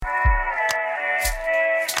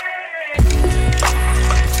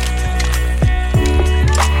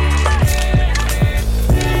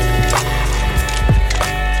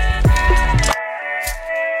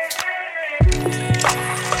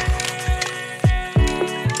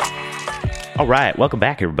All right, welcome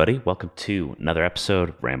back, everybody. Welcome to another episode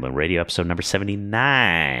of Ramblin' Radio, episode number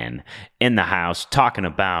 79. In the house, talking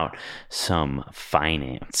about some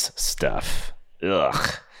finance stuff. Ugh.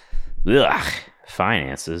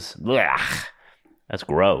 Finances. Ugh. That's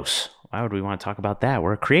gross. Why would we want to talk about that?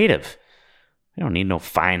 We're creative. We don't need no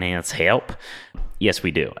finance help. Yes,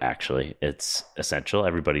 we do, actually. It's essential.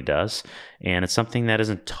 Everybody does. And it's something that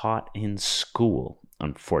isn't taught in school,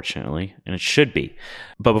 unfortunately, and it should be.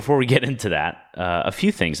 But before we get into that, a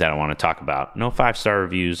few things that I want to talk about. No 5-star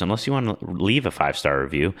reviews. Unless you want to leave a 5-star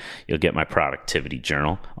review, you'll get my productivity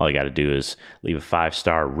journal. All you got to do is leave a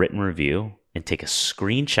 5-star written review and take a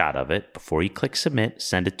screenshot of it before you click submit.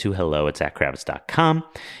 Send it to hello@zackravitz.com,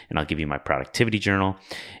 and I'll give you my productivity journal.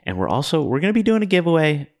 And we're going to be doing a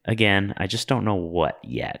giveaway again. I just don't know what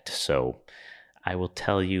yet. So I will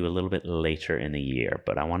tell you a little bit later in the year,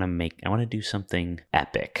 but I want to do something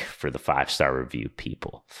epic for the 5-star review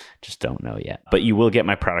people. Just don't know yet. But you will get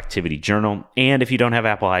my productivity journal. And if you don't have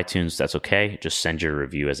Apple iTunes, that's okay. Just send your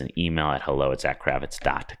review as an email at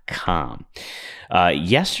hello@zackravitz.com.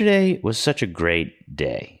 Yesterday was such a great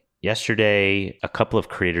day. Yesterday, a couple of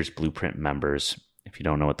Creators Blueprint members, if you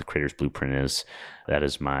don't know what the Creators Blueprint is, that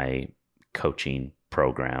is my coaching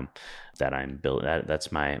program that I'm building.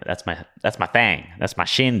 That's my thing. That's my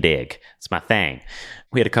shindig. It's my thing.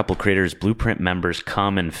 We had a couple Creators Blueprint members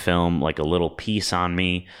come and film like a little piece on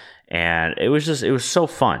me, and it was so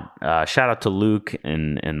fun. Shout out to Luke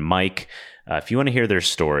and Mike. If you want to hear their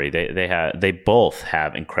story, they both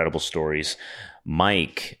have incredible stories.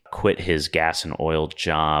 Mike quit his gas and oil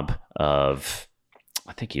job of,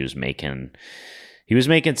 I think he was making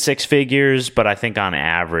 6 figures, but I think on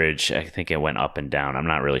average, I think it went up and down. I'm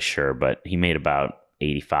not really sure, but he made about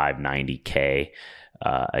 85, 90K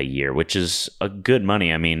a year, which is a good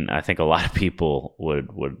money. I mean, I think a lot of people would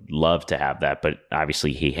love to have that, but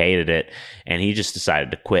obviously he hated it, and he just decided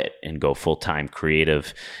to quit and go full-time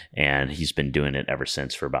creative, and he's been doing it ever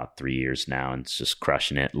since for about 3 years now, and it's just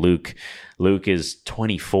crushing it. Luke is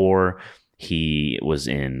 24. He was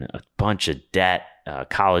in a bunch of debt,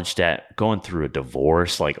 college debt, going through a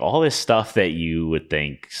divorce, like all this stuff that you would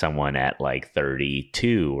think someone at like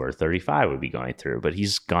 32 or 35 would be going through. But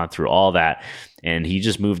he's gone through all that, and he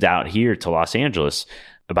just moved out here to Los Angeles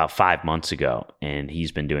about 5 months ago, and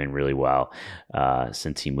he's been doing really well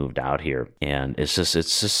since he moved out here. And it's just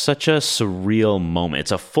such a surreal moment.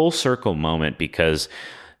 It's a full circle moment because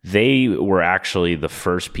they were actually the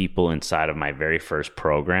first people inside of my very first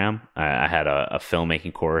program. I had a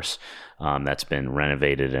filmmaking course that's been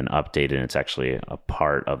renovated and updated, and it's actually a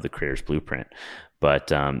part of the Creators Blueprint.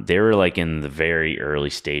 But they were like in the very early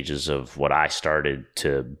stages of what I started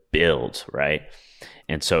to build, right?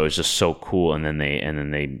 And so it was just so cool. And then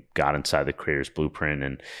they got inside the Creators Blueprint,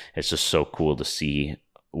 and it's just so cool to see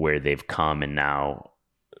where they've come, and now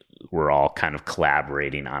we're all kind of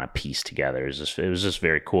collaborating on a piece together. It was just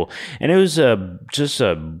very cool. And it was just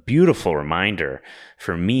a beautiful reminder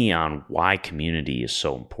for me on why community is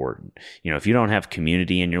so important. You know, if you don't have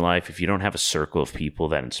community in your life, if you don't have a circle of people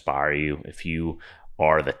that inspire you, if you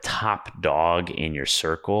are the top dog in your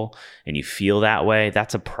circle and you feel that way,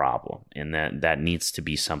 that's a problem. And that needs to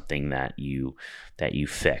be something that you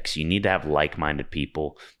fix. You need to have like-minded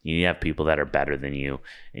people. You need to have people that are better than you,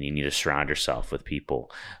 and you need to surround yourself with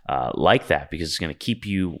people like that, because it's going to keep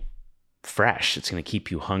you fresh. It's going to keep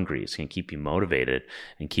you hungry. It's going to keep you motivated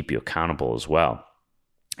and keep you accountable as well.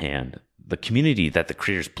 And the community that the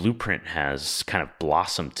Creators Blueprint has kind of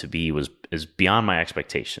blossomed to be is beyond my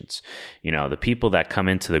expectations. You know, the people that come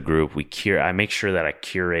into the group, I make sure that I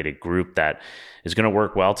curate a group that is going to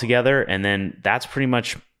work well together, and then that's pretty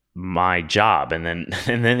much my job. And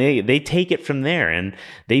then they take it from there, and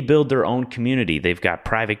they build their own community. They've got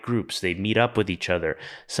private groups. They meet up with each other.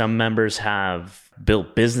 Some members have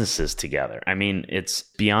built businesses together. I mean, it's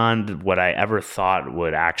beyond what I ever thought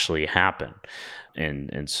would actually happen.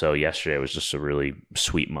 And so yesterday was just a really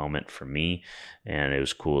sweet moment for me, and it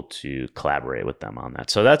was cool to collaborate with them on that.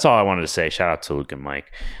 So that's all I wanted to say. Shout out to Luke and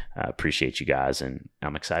Mike. Appreciate you guys, and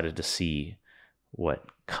I'm excited to see what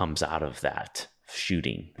comes out of that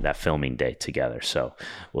filming day together. So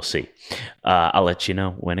we'll see. I'll let you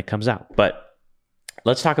know when it comes out. But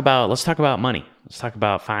let's talk about money. Let's talk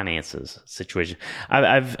about finances situation.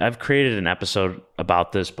 I've created an episode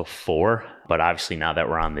about this before, but obviously now that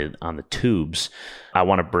we're on the tubes, I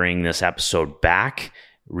want to bring this episode back,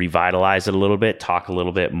 revitalize it a little bit, talk a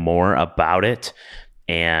little bit more about it,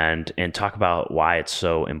 and talk about why it's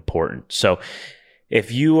so important. So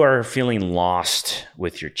if you are feeling lost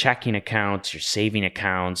with your checking accounts, your saving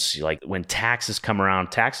accounts, like when taxes come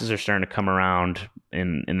around, taxes are starting to come around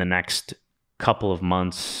in the next couple of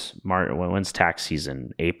months, when's tax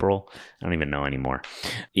season? April? I don't even know anymore.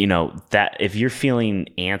 That if you're feeling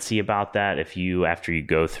antsy about that, if you, after you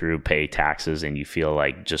go through pay taxes and you feel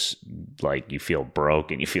like you feel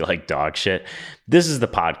broke and you feel like dog shit, this is the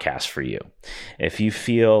podcast for you. If you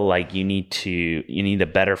feel like you need a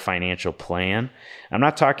better financial plan, I'm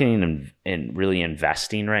not talking in really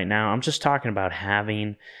investing right now. I'm just talking about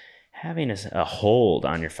having a hold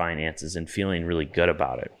on your finances and feeling really good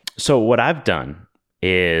about it. So what I've done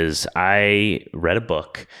is I read a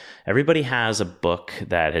book. Everybody has a book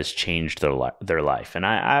that has changed their life. And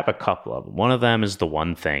I have a couple of them. One of them is The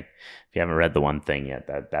One Thing. If you haven't read The One Thing yet,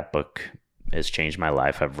 that book has changed my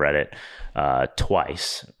life. I've read it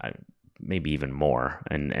twice, maybe even more.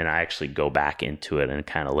 And I actually go back into it and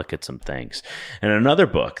kind of look at some things. And another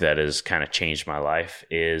book that has kind of changed my life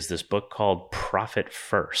is this book called Profit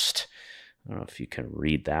First. I don't know if you can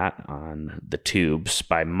read that on the tubes,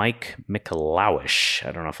 by Mike Michalowicz.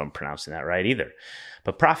 I don't know if I'm pronouncing that right either.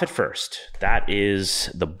 But Profit First, that is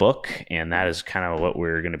the book, and that is kind of what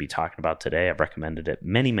we're going to be talking about today. I've recommended it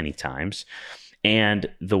many, many times. And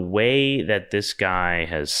the way that this guy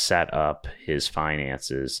has set up his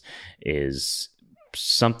finances is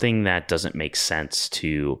something that doesn't make sense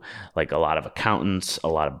to like a lot of accountants, a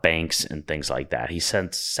lot of banks, and things like that. He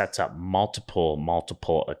sets up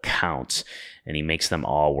multiple accounts, and he makes them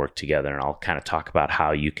all work together. And I'll kind of talk about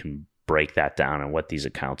how you can break that down and what these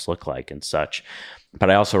accounts look like and such. But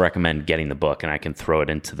I also recommend getting the book, and I can throw it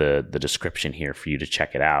into the description here for you to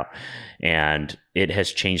check it out. And it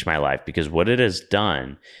has changed my life, because what it has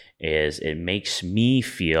done is it makes me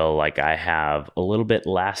feel like I have a little bit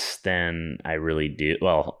less than I really do.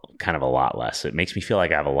 Well, kind of a lot less. It makes me feel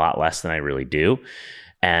like I have a lot less than I really do.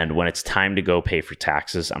 And when it's time to go pay for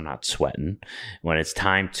taxes, I'm not sweating. When it's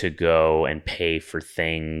time to go and pay for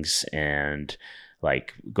things and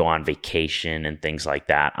like go on vacation and things like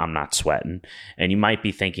that, I'm not sweating. And you might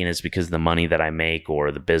be thinking it's because of the money that I make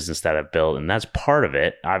or the business that I've built. And that's part of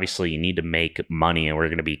it. Obviously, you need to make money, and we're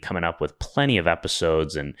going to be coming up with plenty of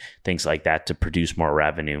episodes and things like that to produce more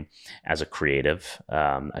revenue as a creative.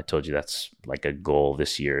 I told you that's like a goal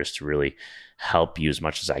this year, is to really help you as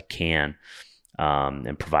much as I can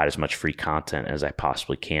and provide as much free content as I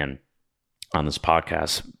possibly can on this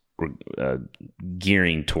podcast. We're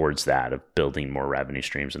gearing towards that, of building more revenue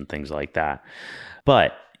streams and things like that.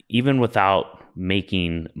 But even without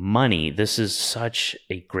making money, this is such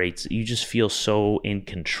a great, you just feel so in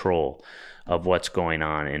control of what's going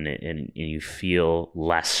on, and you feel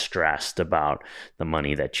less stressed about the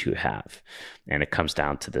money that you have. And it comes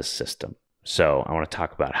down to this system. So I want to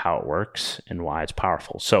talk about how it works and why it's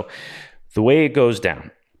powerful. So the way it goes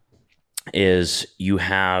down is you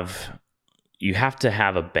have to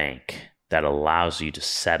have a bank that allows you to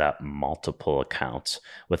set up multiple accounts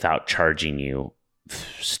without charging you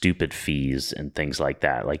stupid fees and things like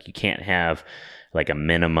that. Like you can't have like a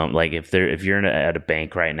minimum, like if you're at a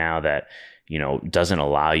bank right now that, doesn't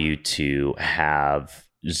allow you to have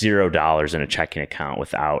 $0 in a checking account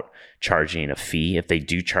without charging a fee. If they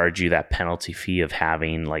do charge you that penalty fee of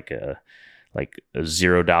having like a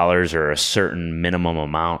 $0 or a certain minimum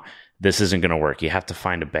amount, this isn't going to work. You have to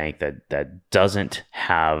find a bank that doesn't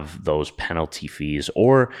have those penalty fees,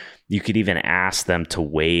 or you could even ask them to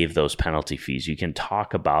waive those penalty fees. You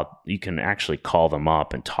can actually call them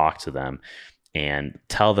up and talk to them and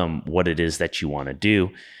tell them what it is that you want to do.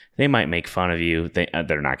 They might make fun of you. They're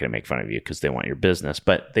not going to make fun of you because they want your business,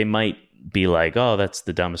 but they might be like, oh, that's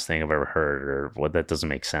the dumbest thing I've ever heard, or what, that doesn't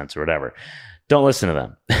make sense, or whatever. Don't listen to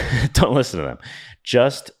them. Don't listen to them.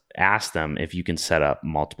 Just ask them if you can set up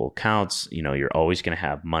multiple accounts. You're always going to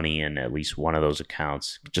have money in at least one of those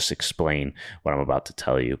accounts. Just explain what I'm about to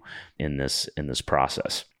tell you in this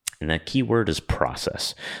process. And that key word is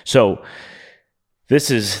process. So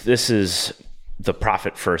this is the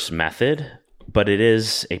Profit First method, but it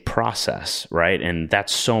is a process, right? And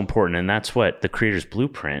that's so important. And that's what the Creator's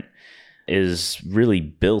Blueprint is really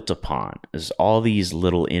built upon, is all these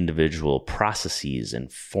little individual processes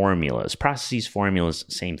and formulas. Processes, formulas,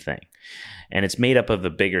 same thing. And it's made up of a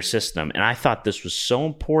bigger system. And I thought this was so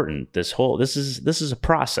important. This is a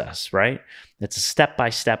process, right? It's a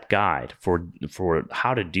step-by-step guide for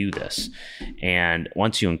how to do this. And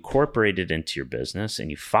once you incorporate it into your business and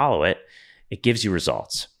you follow it, it gives you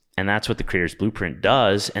results. And that's what the Creator's Blueprint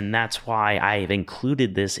does. And that's why I've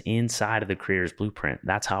included this inside of the Creator's Blueprint.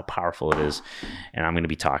 That's how powerful it is. And I'm going to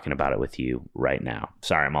be talking about it with you right now.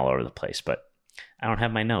 Sorry, I'm all over the place, but I don't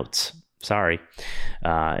have my notes. Sorry.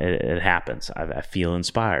 It happens. I feel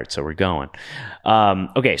inspired. So we're going.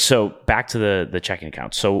 Okay. So back to the checking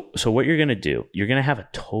account. So what you're going to do, you're going to have a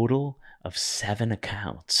total of 7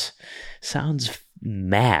 accounts. Sounds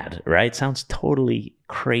mad, right? Sounds totally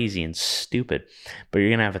crazy and stupid, but you're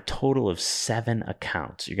going to have a total of 7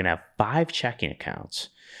 accounts. You're going to have 5 checking accounts,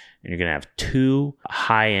 and you're going to have 2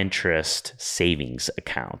 high interest savings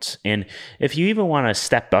accounts. And if you even want to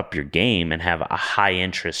step up your game and have a high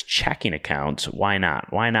interest checking account, why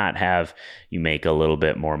not? Why not have you make a little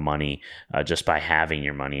bit more money just by having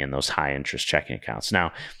your money in those high interest checking accounts?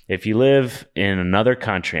 Now, if you live in another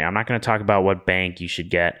country, I'm not going to talk about what bank you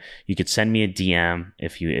should get. You could send me a DM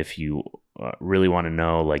if you really want to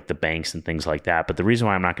know like the banks and things like that. But the reason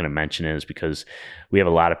why I'm not going to mention it is because we have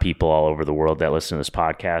a lot of people all over the world that listen to this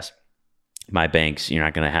podcast. My banks, you're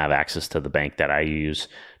not going to have access to the bank that I use,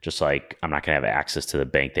 just like I'm not going to have access to the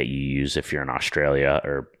bank that you use if you're in Australia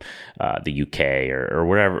or the UK or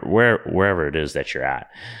wherever it is that you're at.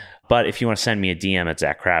 But if you want to send me a DM at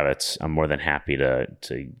Zach Kravitz, I'm more than happy to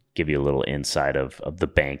give you a little insight of the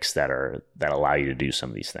banks that allow you to do some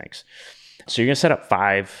of these things. So you're going to set up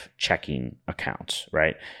 5 checking accounts,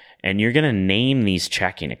 right? And you're going to name these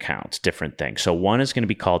checking accounts different things. So one is going to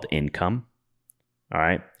be called income, all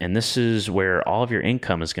right? And this is where all of your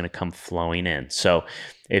income is going to come flowing in. So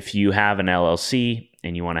if you have an LLC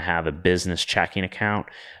and you want to have a business checking account,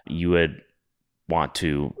 you would want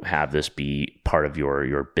to have this be part of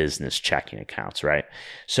your business checking accounts, right?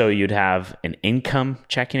 So you'd have an income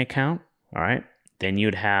checking account, all right? Then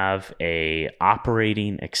you'd have a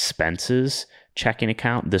operating expenses checking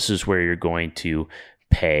account. This is where you're going to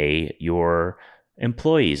pay your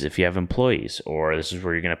employees if you have employees, or this is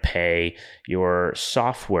where you're going to pay your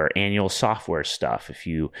annual software stuff if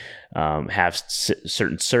you have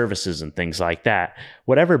certain services and things like that.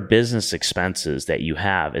 Whatever business expenses that you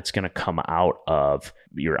have, it's going to come out of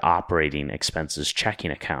your operating expenses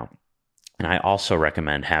checking account. And I also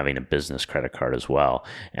recommend having a business credit card as well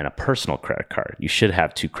and a personal credit card. You should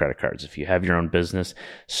have 2 credit cards. If you have your own business,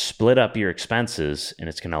 split up your expenses, and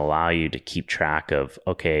it's going to allow you to keep track of,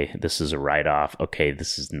 okay, this is a write-off. Okay,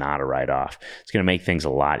 this is not a write-off. It's going to make things a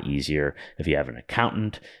lot easier. If you have an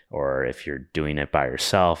accountant or if you're doing it by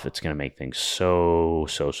yourself, it's going to make things so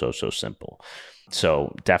simple.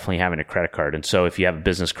 So definitely having a credit card. And so if you have a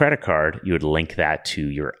business credit card, you would link that to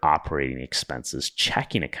your operating expenses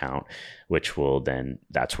checking account, which will then,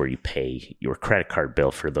 that's where you pay your credit card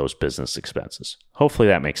bill for those business expenses. Hopefully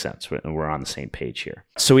that makes sense. We're on the same page here.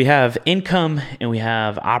 So we have income and we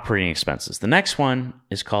have operating expenses. The next one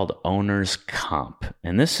is called owner's comp.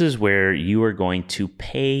 And this is where you are going to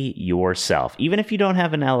pay yourself, even if you don't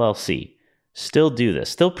have an LLC. Still do this.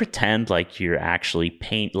 Still pretend like you're actually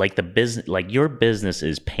paying, like the business, like your business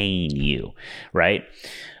is paying you, right?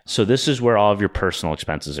 So this is where all of your personal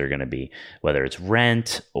expenses are going to be, whether it's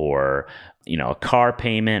rent or, a car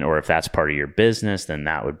payment, or if that's part of your business, then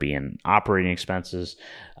that would be in operating expenses.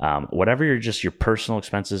 Whatever your personal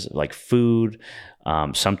expenses, like food.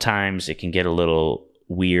 Sometimes it can get a little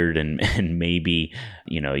weird and maybe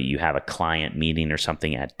you have a client meeting or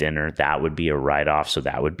something at dinner, that would be a write-off. So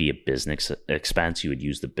that would be a business expense. You would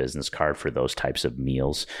use the business card for those types of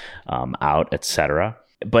meals out, etc.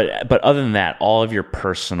 But other than that, all of your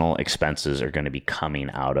personal expenses are going to be coming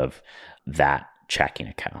out of that checking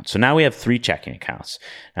account. So now we have 3 checking accounts.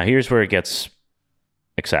 Now here's where it gets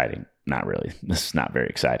exciting. Not really. This is not very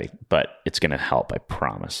exciting, but it's going to help. I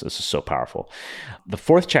promise. This is so powerful. The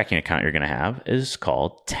 4th checking account you're going to have is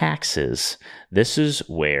called taxes. This is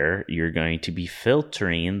where you're going to be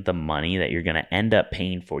filtering the money that you're going to end up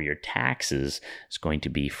paying for your taxes is going to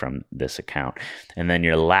be from this account. And then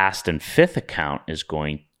your last and 5th account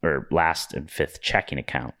last and 5th checking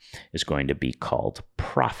account is going to be called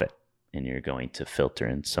profit. And you're going to filter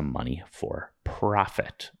in some money for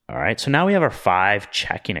profit. All right. So now we have our 5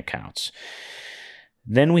 checking accounts.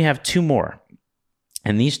 Then we have 2 more.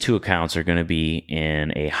 And these 2 accounts are going to be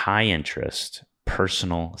in a high interest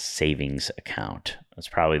personal savings account. That's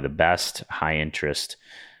probably the best high interest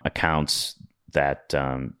accounts that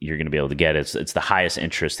you're going to be able to get. It's the highest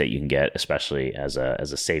interest that you can get, especially as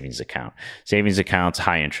a savings account. Savings accounts,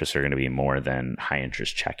 high interest, are going to be more than high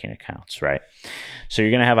interest checking accounts, right? So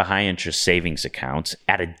you're going to have a high interest savings account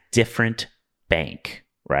at a different bank,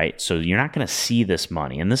 right? So you're not going to see this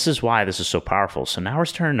money. And this is why this is so powerful. So now we're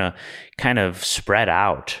starting to kind of spread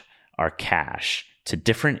out our cash to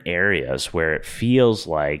different areas where it feels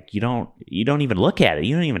like you don't even look at it.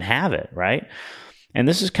 You don't even have it, right? And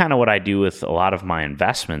this is kind of what I do with a lot of my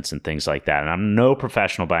investments and things like that. And I'm no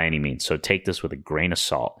professional by any means, so take this with a grain of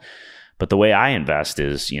salt. But the way I invest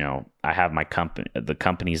is, I have my the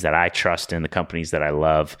companies that I trust in, the companies that I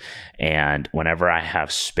love. And whenever I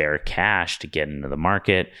have spare cash to get into the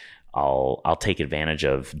market, I'll take advantage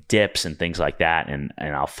of dips and things like that, and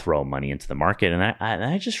I'll throw money into the market, and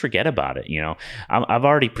I just forget about it. I've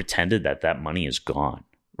already pretended that money is gone,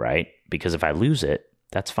 right? Because if I lose it,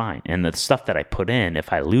 that's fine. And the stuff that I put in,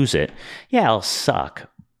 if I lose it, yeah, I'll suck,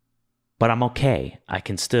 but I'm okay. I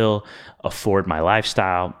can still afford my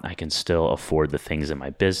lifestyle. I can still afford the things in my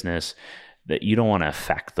business. That you don't want to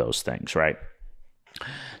affect those things, right?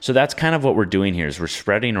 So that's kind of what we're doing here, is we're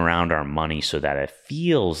spreading around our money so that it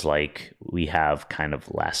feels like we have kind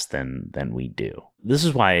of less than we do. This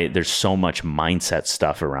is why there's so much mindset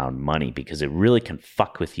stuff around money, because it really can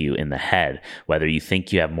fuck with you in the head, whether you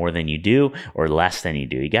think you have more than you do or less than you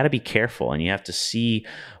do. You got to be careful, and you have to see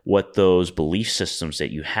what those belief systems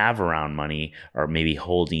that you have around money are maybe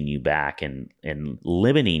holding you back and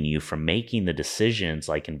limiting you from making the decisions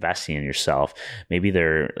like investing in yourself. Maybe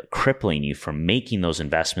they're crippling you from making those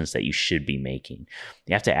investments that you should be making.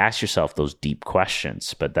 You have to ask yourself those deep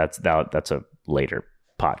questions, but that's a later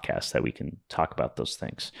podcast that we can talk about those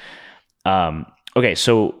things. Okay,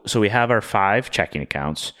 so we have our 5 checking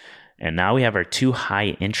accounts, and now we have our 2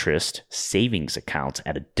 high interest savings accounts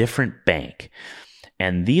at a different bank.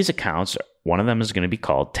 And these accounts, one of them is going to be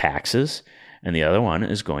called taxes, and the other one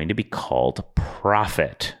is going to be called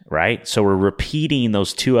profit, right? So we're repeating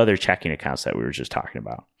those 2 other checking accounts that we were just talking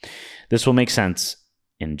about. This will make sense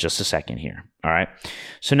in just a second here, all right?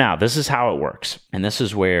 So now this is how it works, and this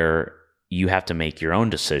is where you have to make your own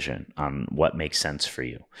decision on what makes sense for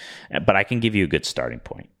you. But I can give you a good starting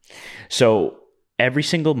point. So every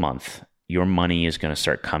single month, your money is going to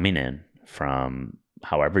start coming in from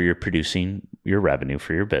however you're producing your revenue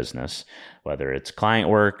for your business, whether it's client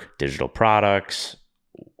work, digital products,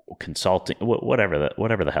 consulting, whatever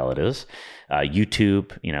the hell it is,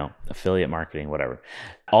 YouTube, affiliate marketing, whatever.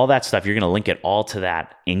 All that stuff, you're going to link it all to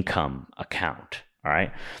that income account, all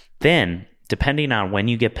right? Then, depending on when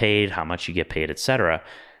you get paid, how much you get paid, etc.,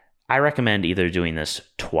 I recommend either doing this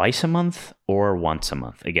twice a month or once a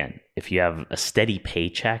month. Again, if you have a steady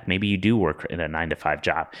paycheck, maybe you do work in a 9-to-5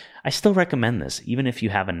 job, I still recommend this. Even if you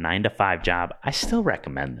have a 9-to-5 job, I still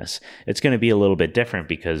recommend this. It's going to be a little bit different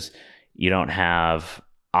because you don't have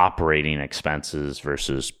operating expenses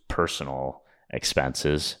versus personal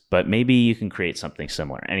expenses, but maybe you can create something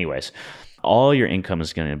similar. Anyways, all your income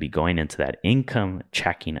is going to be going into that income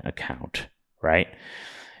checking account, right?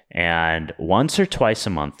 And once or twice a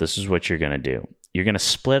month, this is what you're going to do. You're going to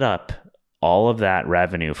split up all of that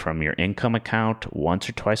revenue from your income account once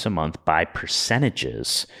or twice a month by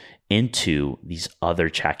percentages into these other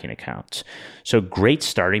checking accounts. So great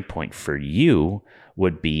starting point for you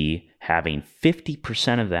would be having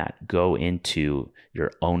 50% of that go into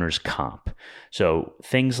your owner's comp. So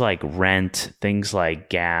things like rent, things like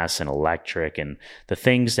gas and electric, and the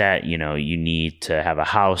things that you need to have a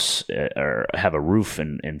house or have a roof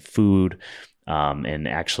and food and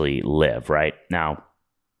actually live, right? Now,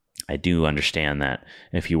 I do understand that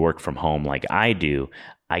if you work from home like I do,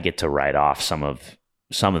 I get to write off some of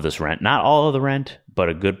this rent, not all of the rent, but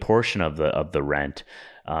a good portion of the rent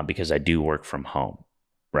because I do work from home,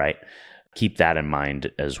 right? Keep that in mind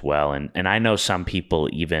as well. And I know some people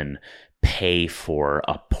even pay for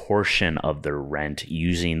a portion of their rent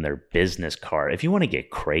using their business card. If you want to get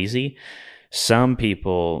crazy, some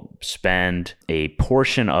people spend a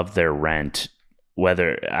portion of their rent,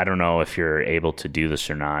 whether, I don't know if you're able to do this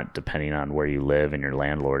or not, depending on where you live and your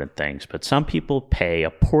landlord and things, but some people pay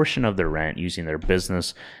a portion of their rent using their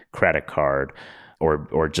business credit card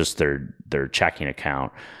or just their checking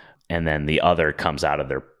account. And then the other comes out of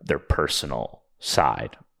their personal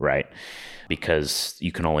side, right? Because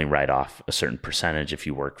you can only write off a certain percentage if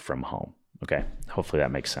you work from home. Okay, hopefully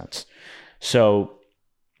that makes sense. So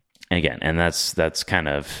again, and that's kind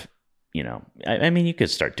of, I mean, you could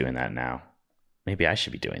start doing that now. Maybe I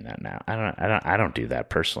should be doing that now. I don't do that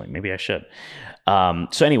personally. Maybe I should.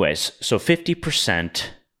 So anyways, so 50%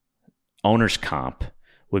 owner's comp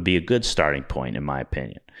would be a good starting point, in my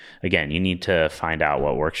opinion. Again, you need to find out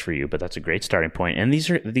what works for you, but that's a great starting point. And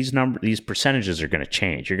these percentages are going to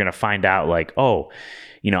change. You're going to find out like,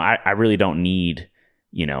 I really don't need,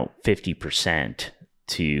 50%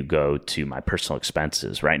 to go to my personal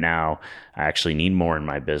expenses. Right now, I actually need more in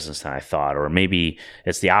my business than I thought. Or maybe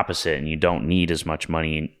it's the opposite and you don't need as much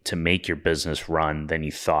money to make your business run than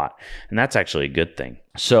you thought. And that's actually a good thing.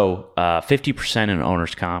 So 50% in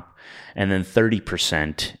owner's comp, and then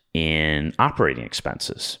 30% in operating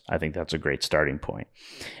expenses. I think that's a great starting point.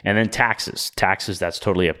 And then taxes. Taxes, that's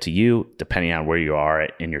totally up to you, depending on where you are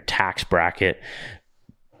in your tax bracket.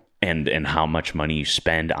 and how much money you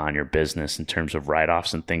spend on your business in terms of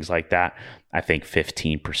write-offs and things like that, I think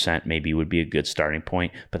 15% maybe would be a good starting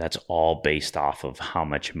point, but that's all based off of how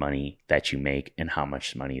much money that you make and how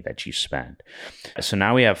much money that you spend. So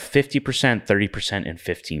now we have 50%, 30%, and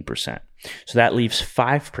 15%. So that leaves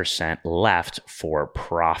 5% left for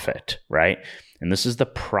profit, right? And this is the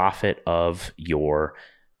profit of your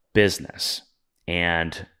business.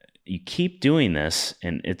 And you keep doing this,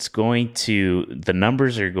 and the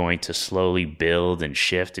numbers are going to slowly build and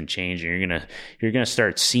shift and change. And you're gonna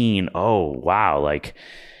start seeing, oh wow, like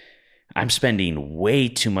I'm spending way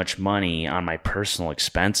too much money on my personal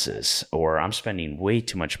expenses, or I'm spending way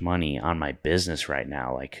too much money on my business right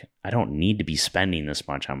now. Like I don't need to be spending this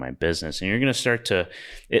much on my business. And you're gonna start to,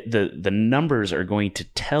 the numbers are going to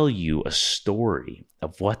tell you a story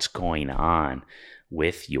of what's going on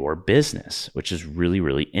with your business, which is really,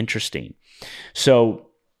 really interesting. So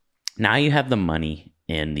now you have the money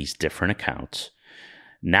in these different accounts.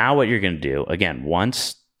 Now what you're going to do, again,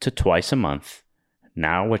 once to twice a month,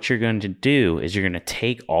 now what you're going to do is you're going to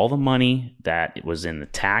take all the money that was in the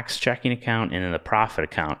tax checking account and in the profit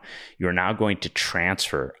account. You're now going to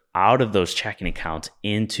transfer out of those checking accounts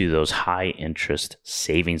into those high interest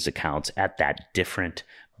savings accounts at that different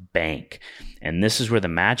bank. And this is where the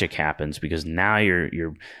magic happens, because now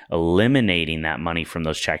you're eliminating that money from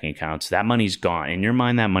those checking accounts. That money's gone. In your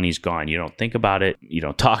mind, that money's gone. You don't think about it. You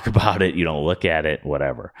don't talk about it. You don't look at it,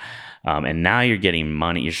 whatever. And now you're getting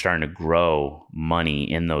money. You're starting to grow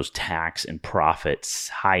money in those tax and profits,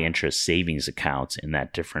 high interest savings accounts in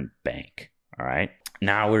that different bank. All right.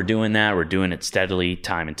 Now we're doing that. We're doing it steadily,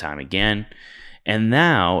 time and time again. And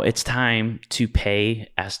now it's time to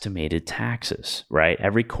pay estimated taxes, right?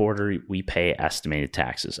 Every quarter we pay estimated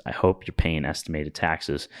taxes. I hope you're paying estimated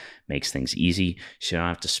taxes. Makes things easy, so you don't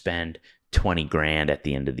have to spend 20 grand at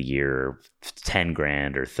the end of the year, or 10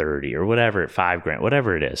 grand or 30 or whatever, 5 grand,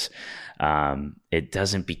 whatever it is. It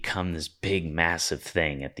doesn't become this big, massive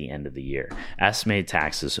thing at the end of the year. Estimated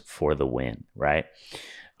taxes for the win, right?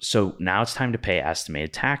 So now it's time to pay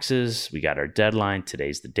estimated taxes. We got our deadline.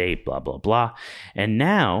 Today's the date, blah, blah, blah. And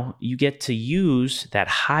now you get to use that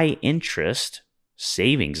high interest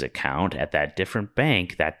savings account at that different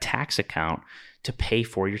bank, that tax account, to pay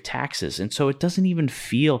for your taxes. And so it doesn't even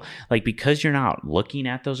feel like, because you're not looking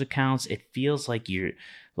at those accounts, it feels like you're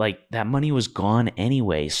like that money was gone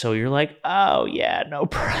anyway. So you're like, oh yeah,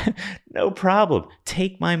 no problem.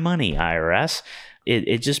 Take my money, IRS.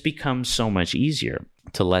 It just becomes so much easier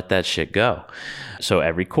to let that shit go. So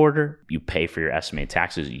every quarter you pay for your estimated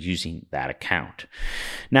taxes using that account.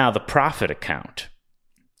 Now the profit account,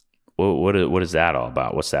 what is that all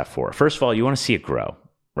about? What's that for? First of all, you want to see it grow,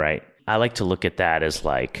 right? I like to look at that as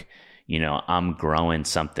like, I'm growing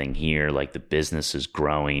something here, like the business is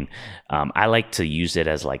growing. I like to use it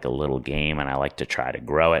as like a little game, and I like to try to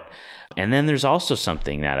grow it. And then there's also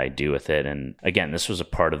something that I do with it. And again, this was a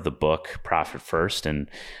part of the book, Profit First, and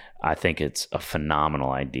I think it's a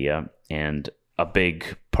phenomenal idea. And a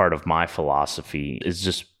big part of my philosophy is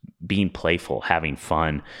just being playful, having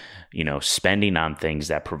fun, spending on things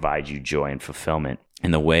that provide you joy and fulfillment.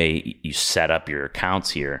 And the way you set up your accounts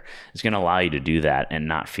here is going to allow you to do that and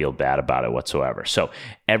not feel bad about it whatsoever. So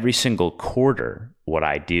every single quarter, what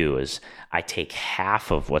I do is I take half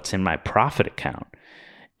of what's in my profit account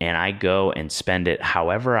and I go and spend it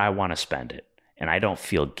however I want to spend it. And I don't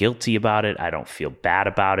feel guilty about it. I don't feel bad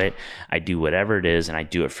about it. I do whatever it is, and I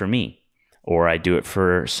do it for me, or I do it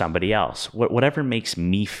for somebody else. Whatever makes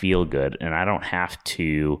me feel good, and I don't have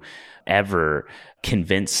to ever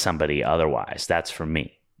convince somebody otherwise. That's for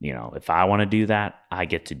me. If I want to do that, I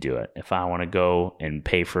get to do it. If I want to go and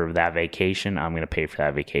pay for that vacation, I'm going to pay for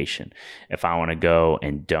that vacation. If I want to go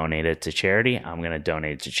and donate it to charity, I'm going to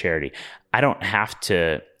donate it to charity. I don't have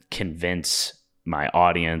to convince my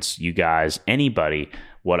audience, you guys, anybody,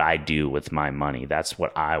 what I do with my money. That's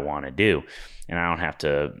what I want to do. And I don't have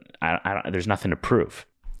to, there's nothing to prove.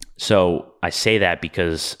 So I say that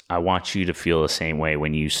because I want you to feel the same way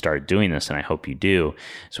when you start doing this, and I hope you do.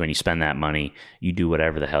 So when you spend that money, you do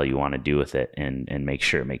whatever the hell you want to do with it, and make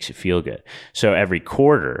sure it makes you feel good. So every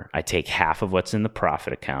quarter, I take half of what's in the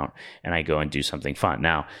profit account and I go and do something fun.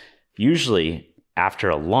 Now, usually after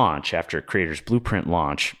a Creator's Blueprint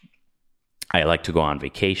launch, I like to go on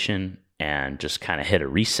vacation and just kind of hit a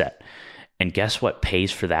reset. And guess what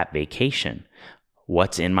pays for that vacation?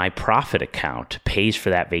 What's in my profit account pays for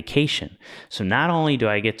that vacation. So not only do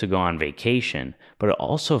I get to go on vacation, but it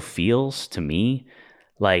also feels to me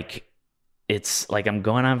like it's like I'm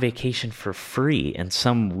going on vacation for free in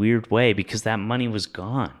some weird way, because that money was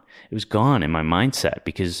gone. It was gone in my mindset,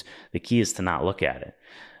 because the key is to not look at it.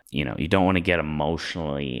 You don't want to get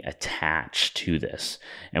emotionally attached to this.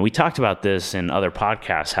 And we talked about this in other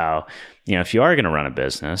podcasts, how, if you are going to run a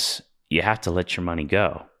business, you have to let your money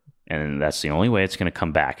go. And that's the only way it's going to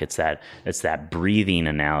come back. It's that breathing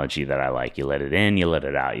analogy that I like. You let it in, you let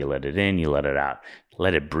it out, you let it in, you let it out.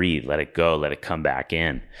 Let it breathe, let it go, let it come back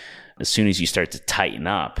in. As soon as you start to tighten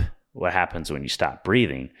up, what happens when you stop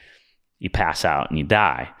breathing? You pass out and you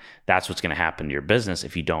die. That's what's going to happen to your business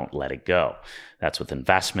if you don't let it go. That's with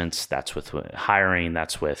investments, that's with hiring,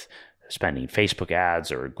 that's with spending Facebook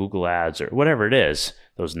ads or Google ads or whatever it is,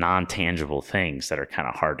 those non-tangible things that are kind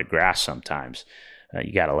of hard to grasp sometimes.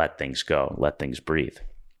 You got to let things go, let things breathe.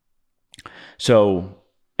 So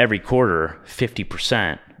every quarter,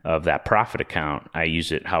 50% of that profit account, I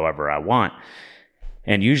use it however I want.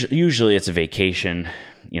 And usually it's a vacation.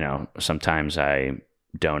 Sometimes I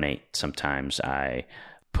donate. Sometimes I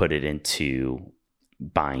put it into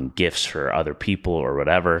buying gifts for other people or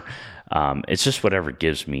whatever. It's just whatever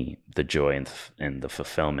gives me the joy and the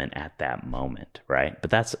fulfillment at that moment, right? But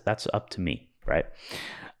that's up to me, right?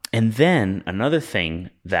 And then another thing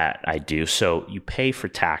that I do, so you pay for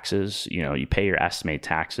taxes, you pay your estimated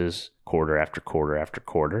taxes quarter after quarter after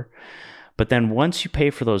quarter. But then once you pay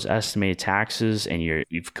for those estimated taxes and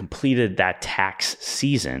you've completed that tax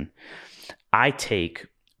season, I take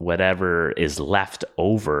whatever is left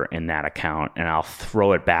over in that account and I'll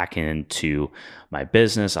throw it back into my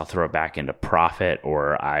business. I'll throw it back into profit,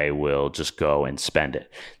 or I will just go and spend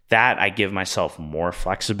it. That I give myself more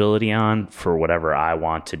flexibility on for whatever I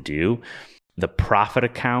want to do. The profit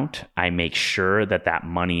account, I make sure that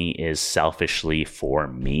money is selfishly for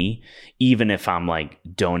me, even if I'm like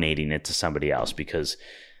donating it to somebody else, because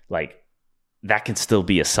like that can still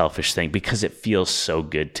be a selfish thing because it feels so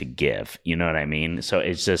good to give. You know what I mean? So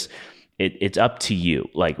it's just, it's up to you.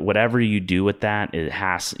 Like whatever you do with that,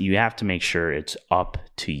 you have to make sure it's up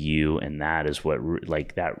to you. And that is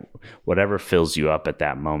whatever fills you up at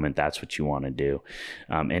that moment, that's what you want to do.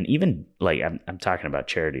 And even like, I'm talking about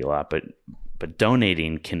charity a lot, but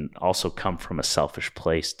donating can also come from a selfish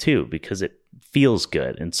place too, because it feels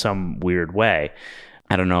good in some weird way.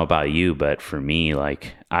 I don't know about you, but for me,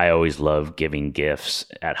 like I always love giving gifts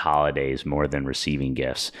at holidays more than receiving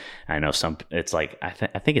gifts. I know it's like, I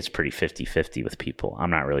think it's pretty 50-50 with people. I'm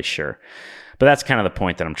not really sure, but that's kind of the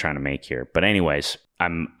point that I'm trying to make here. But anyways,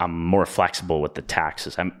 I'm more flexible with the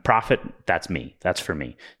taxes. Profit, that's me. That's for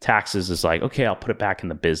me. Taxes is like, okay, I'll put it back in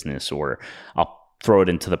the business, or I'll throw it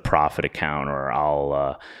into the profit account, or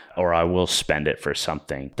I will spend it for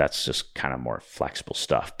something. That's just kind of more flexible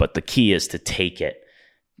stuff. But the key is to take it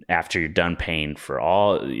after you're done paying for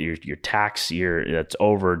all your tax year. That's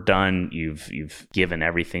over, done. You've given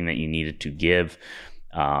everything that you needed to give.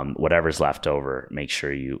 Whatever's left over, make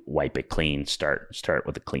sure you wipe it clean. Start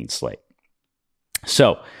with a clean slate.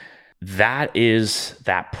 So that is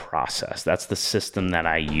that process. That's the system that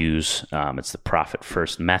I use. It's the Profit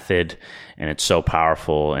First method, and it's so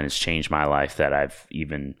powerful, and it's changed my life that I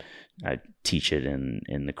teach it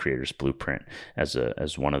in the Creator's Blueprint as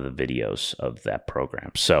one of the videos of that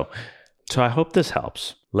program. So I hope this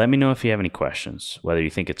helps. Let me know if you have any questions, whether you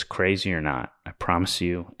think it's crazy or not. I promise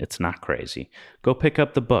you it's not crazy. Go pick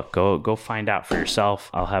up the book. Go find out for yourself.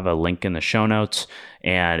 I'll have a link in the show notes.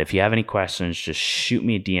 And if you have any questions, just shoot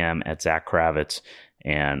me a DM at Zach Kravitz,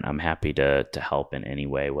 and I'm happy to help in any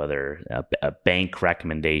way, whether a bank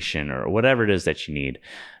recommendation or whatever it is that you need.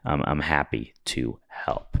 I'm happy to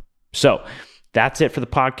help. So that's it for the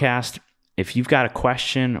podcast. If you've got a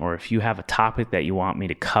question, or if you have a topic that you want me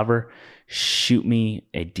to cover, shoot me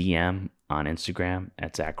a DM on Instagram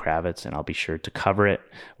at Zach Kravitz, and I'll be sure to cover it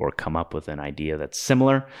or come up with an idea that's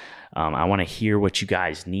similar. I want to hear what you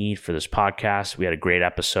guys need for this podcast. We had a great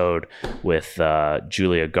episode with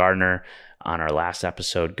Julia Gardner on our last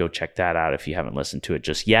episode. Go check that out if you haven't listened to it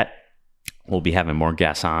just yet. We'll be having more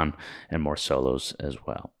guests on and more solos as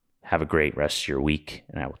well. Have a great rest of your week,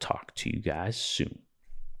 and I will talk to you guys soon.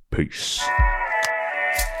 Peace.